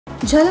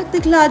Jhalak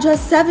Dikhhla Jaa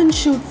 7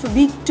 shoot for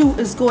week 2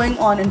 is going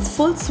on in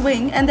full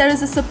swing, and there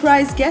is a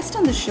surprise guest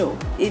on the show.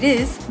 It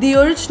is the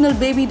original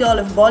baby doll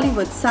of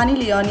Bollywood, Sunny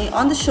Leone,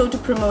 on the show to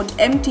promote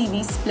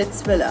MTV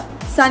Splitsvilla.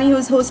 Sunny, who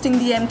is hosting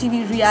the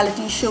MTV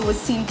reality show, was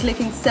seen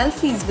clicking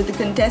selfies with the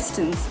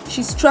contestants.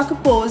 She struck a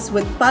pose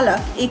with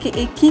Palak,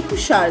 aka Kiku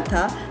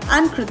Shartha,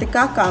 and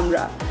Kritika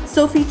Kamra.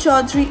 Sophie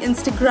Chaudhary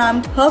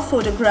Instagrammed her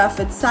photograph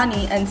with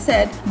Sunny and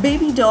said,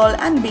 "Baby doll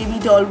and baby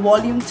doll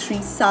volume 3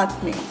 saath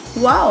mein."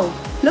 Wow,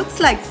 looks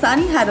like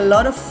Sunny had a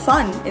lot of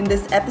fun in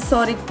this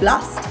episodic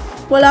blast.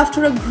 Well,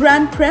 after a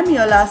grand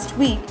premiere last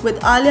week with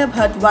Alia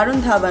Bhatt,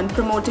 Varun Dhawan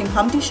promoting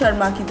Humpty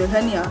Sharma Ki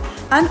Dulhania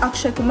and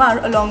Akshay Kumar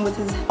along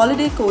with his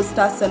holiday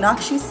co-star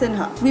Sonakshi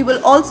Sinha, we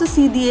will also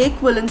see the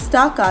equivalent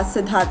star cast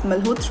Siddharth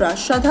Malhotra,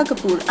 Shraddha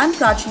Kapoor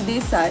and Prachi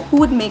Desai, who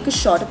would make a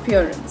short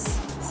appearance.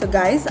 So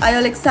guys, are you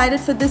all excited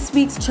for this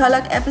week's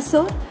Jhalak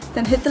episode?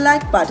 Then hit the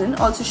like button,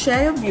 also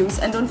share your views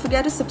and don't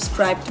forget to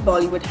subscribe to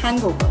Bollywood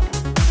Hangover.